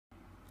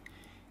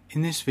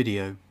In this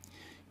video,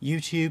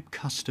 YouTube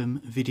Custom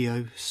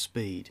Video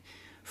Speed.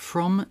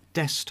 From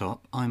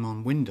desktop, I'm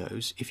on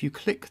Windows. If you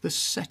click the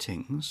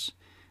settings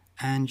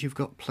and you've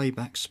got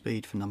playback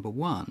speed for number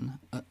 1,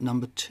 at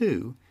number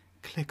 2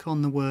 click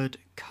on the word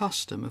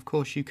custom. Of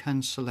course you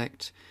can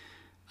select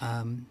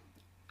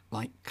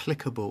like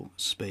clickable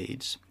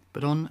speeds,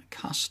 but on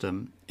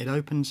custom it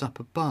opens up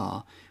a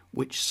bar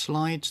which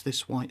slides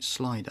this white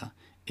slider.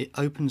 It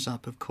opens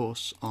up of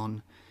course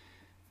on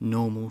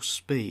normal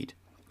speed.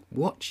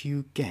 What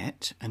you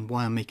get, and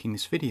why I'm making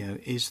this video,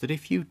 is that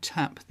if you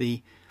tap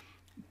the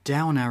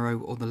down arrow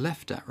or the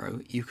left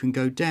arrow, you can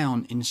go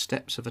down in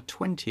steps of a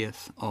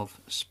 20th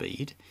of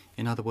speed,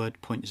 in other words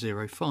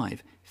 0.05.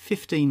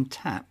 15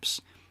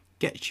 taps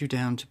gets you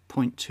down to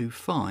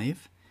 0.25.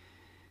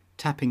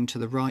 Tapping to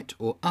the right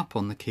or up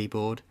on the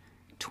keyboard,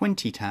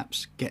 20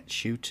 taps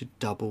gets you to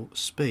double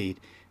speed.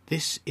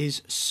 This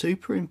is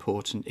super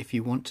important if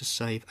you want to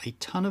save a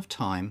ton of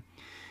time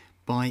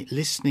by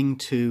listening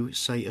to,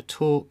 say, a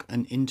talk,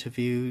 an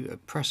interview, a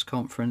press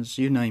conference,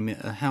 you name it,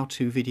 a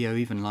how-to video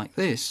even like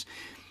this,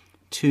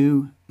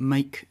 to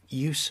make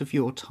use of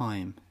your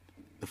time.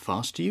 The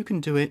faster you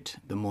can do it,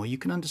 the more you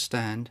can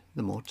understand,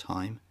 the more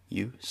time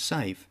you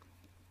save.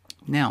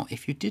 Now,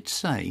 if you did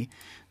say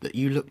that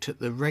you looked at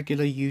the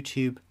regular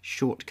YouTube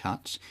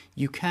shortcuts,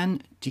 you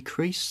can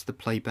decrease the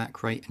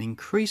playback rate and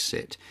increase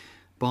it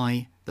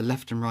by the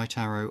left and right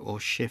arrow or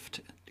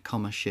shift,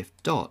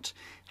 shift dot.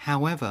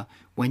 However,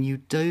 when you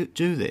do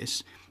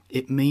this,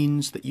 it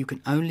means that you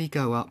can only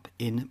go up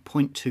in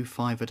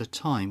 0.25 at a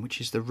time,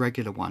 which is the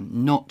regular one,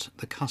 not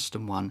the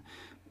custom one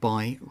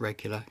by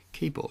regular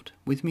keyboard.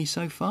 With me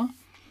so far?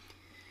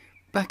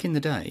 Back in the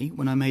day,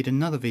 when I made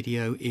another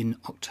video in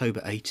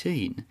October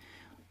 18,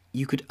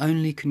 you could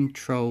only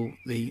control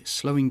the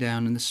slowing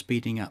down and the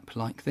speeding up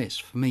like this.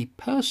 For me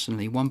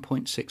personally,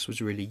 1.6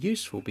 was really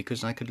useful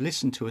because I could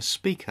listen to a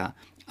speaker,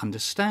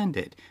 understand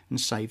it and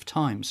save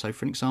time. So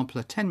for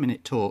example, a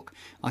 10-minute talk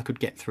I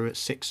could get through at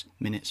 6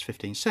 minutes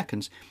 15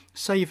 seconds,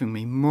 saving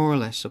me more or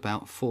less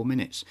about 4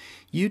 minutes.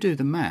 You do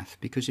the math,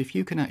 because if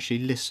you can actually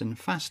listen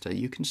faster,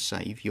 you can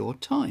save your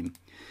time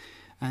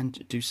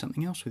and do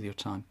something else with your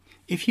time.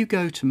 If you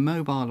go to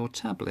mobile or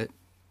tablet,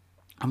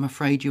 I'm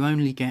afraid you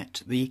only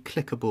get the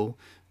clickable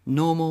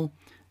normal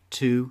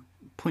to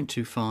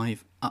 0.25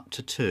 up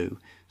to 2,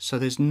 so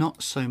there's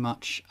not so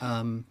much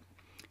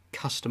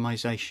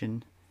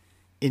customization.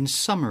 In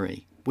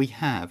summary, we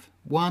have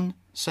 1.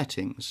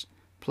 Settings,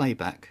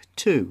 playback,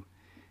 2.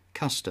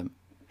 Custom,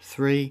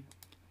 3.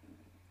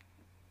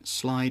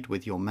 Slide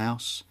with your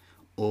mouse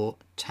or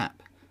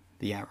tap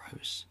the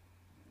arrows.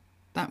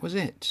 That was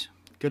it.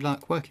 Good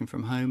luck working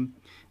from home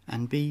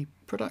and be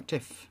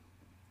productive.